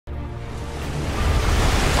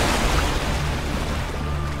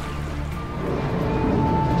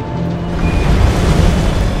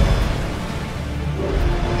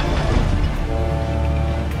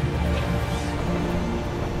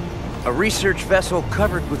research vessel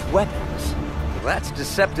covered with weapons. That's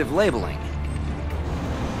deceptive labeling.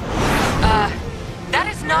 That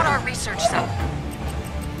is not our research zone.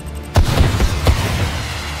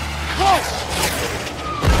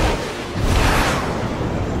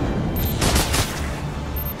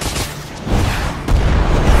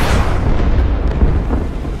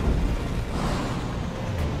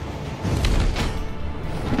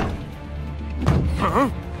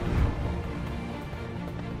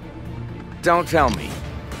 Don't tell me.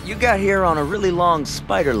 You got here on a really long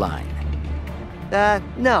spider line.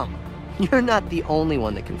 No. You're not the only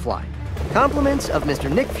one that can fly. Compliments of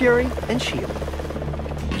Mr. Nick Fury and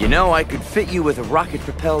S.H.I.E.L.D. You know, I could fit you with a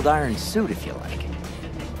rocket-propelled iron suit if you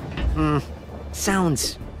like.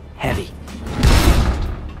 Sounds heavy.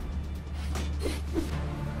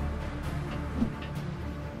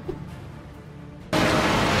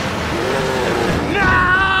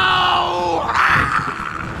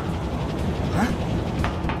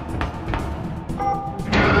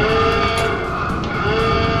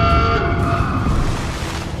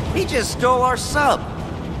 He just stole our sub.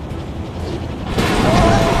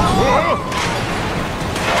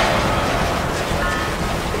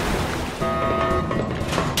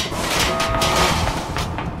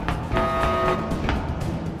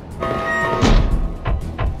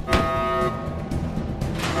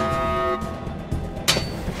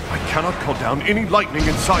 I cannot call down any lightning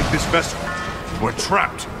inside this vessel. We're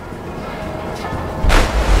trapped.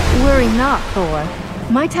 Worry not, Thor.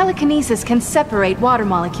 My telekinesis can separate water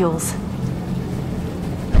molecules.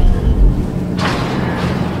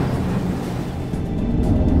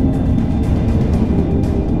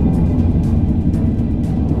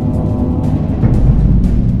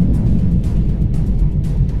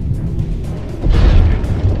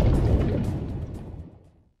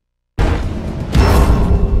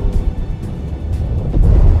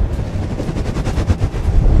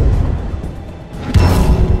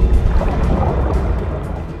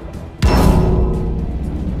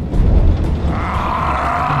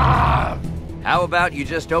 How about you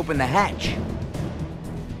just open the hatch?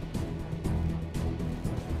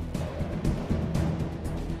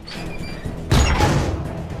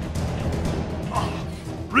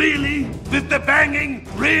 Really? Did the banging?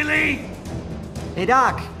 Really? Hey,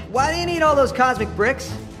 Doc, why do you need all those cosmic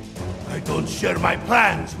bricks? I don't share my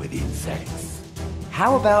plans with insects.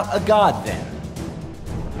 How about a god, then?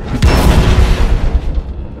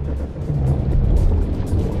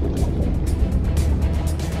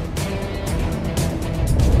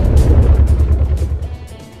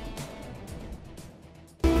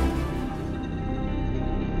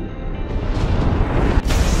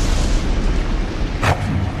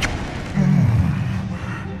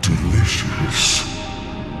 Delicious.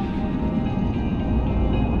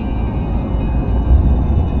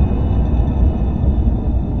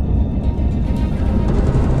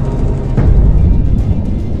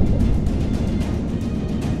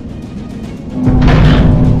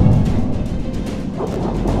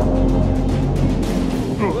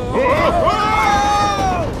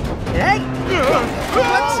 Hey!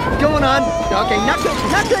 What's going on? Okay, not good,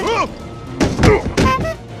 not good!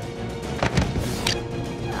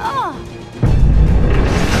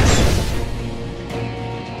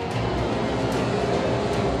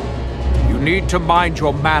 You need to mind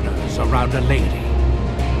your manners around a lady.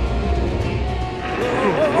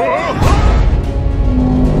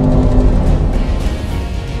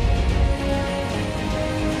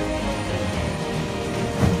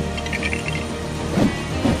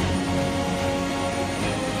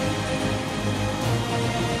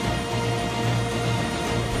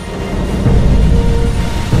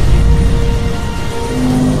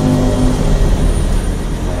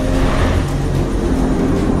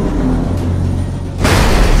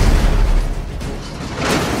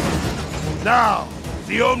 Now,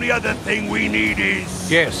 the only other thing we need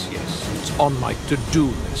is... Yes, it's on my to-do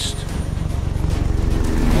list.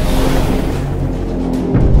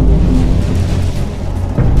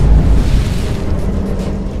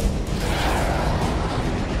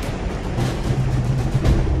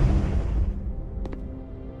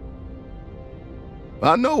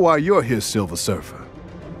 I know why you're here, Silver Surfer.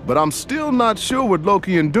 But I'm still not sure what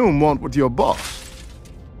Loki and Doom want with your boss.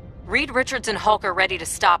 Reed Richards and Hulk are ready to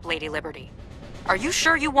stop Lady Liberty. Are you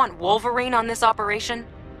sure you want Wolverine on this operation?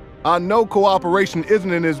 I know cooperation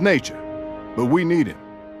isn't in his nature, but we need him.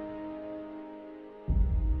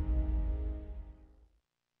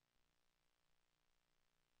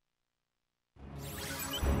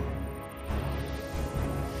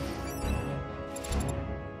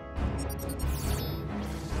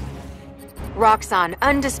 Roxxon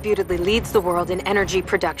undisputedly leads the world in energy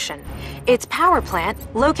production. Its power plant,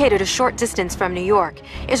 located a short distance from New York,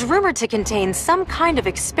 is rumored to contain some kind of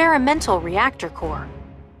experimental reactor core.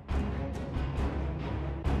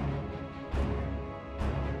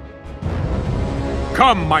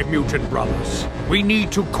 Come, my mutant brothers. We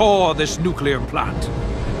need to core this nuclear plant.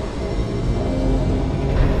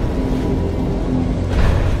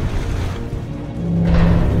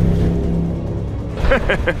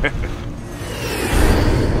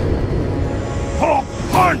 Hulk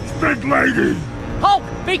punch, big lady! Hulk,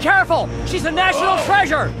 be careful! She's a national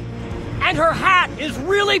treasure! And her hat is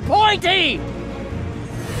really pointy!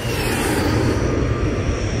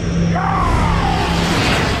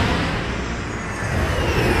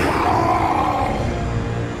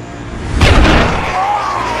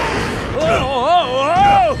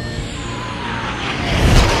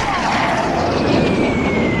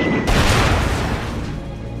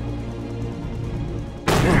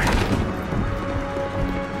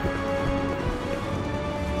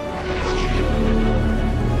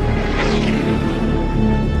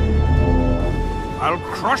 I'll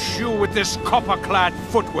crush you with this copper-clad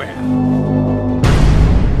footwear.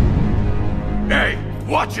 Hey,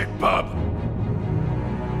 watch it, bub!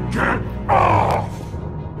 Get off!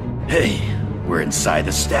 Hey, we're inside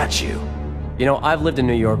the statue. You know, I've lived in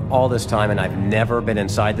New York all this time and I've never been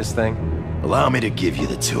inside this thing. Allow me to give you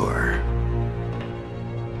the tour.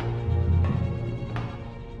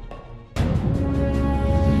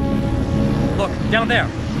 Look, down there.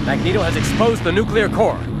 Magneto has exposed the nuclear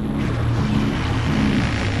core.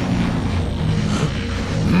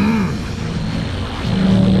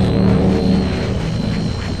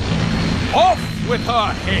 Off with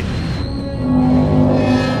her head!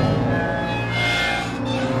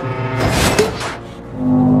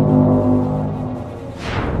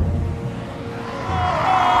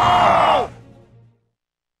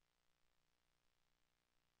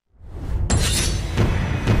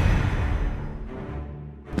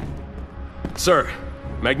 Sir,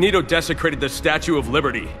 Magneto desecrated the Statue of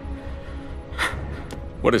Liberty.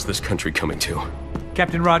 What is this country coming to?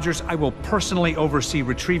 Captain Rogers, I will personally oversee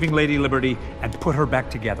retrieving Lady Liberty and put her back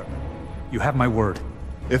together. You have my word.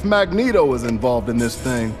 If Magneto is involved in this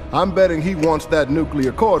thing, I'm betting he wants that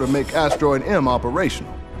nuclear core to make Asteroid M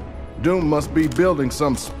operational. Doom must be building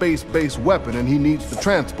some space-based weapon and he needs the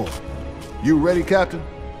transport. You ready, Captain?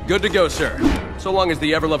 Good to go, sir. So long as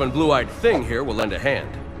the ever-loving blue-eyed thing here will lend a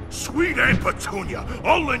hand. Sweet Aunt Petunia,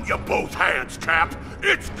 I'll lend you both hands, Cap.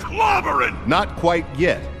 It's clobbering! Not quite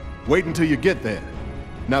yet. Wait until you get there.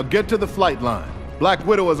 Now get to the flight line. Black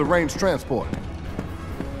Widow has arranged transport.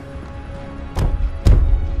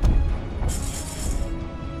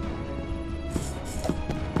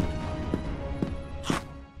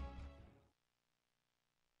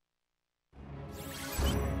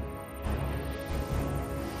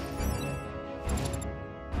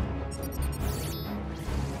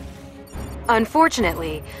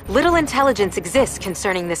 Unfortunately, little intelligence exists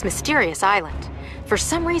concerning this mysterious island. For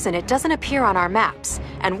some reason, it doesn't appear on our maps,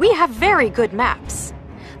 and we have very good maps.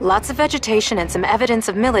 Lots of vegetation and some evidence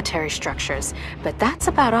of military structures, but that's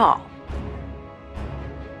about all.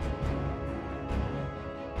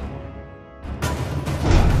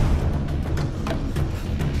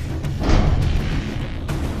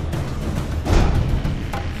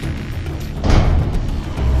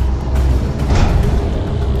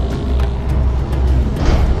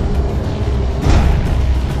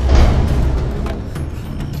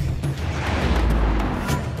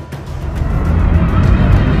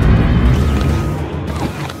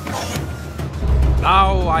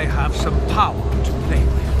 Now I have some power to play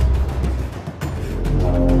with.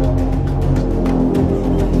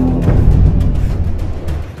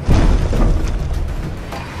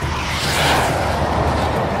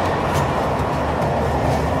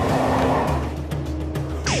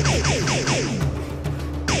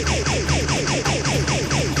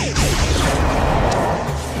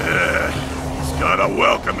 He's got a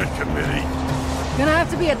welcoming committee. Gonna have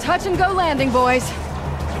to be a touch-and-go landing, boys.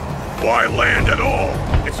 Why land at all?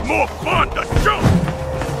 It's more fun to jump!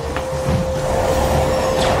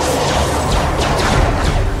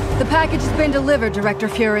 The package has been delivered, Director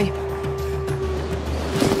Fury.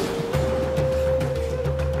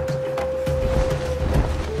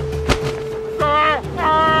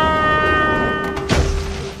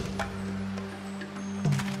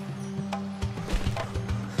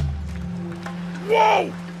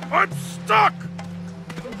 Whoa! I'm stuck!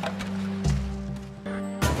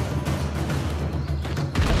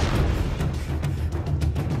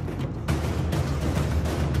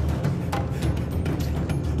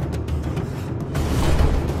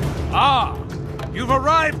 You've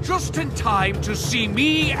arrived just in time to see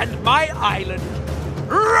me and my island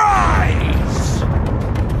rise!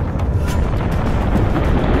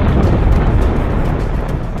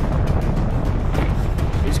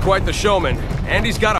 He's quite the showman, and he's got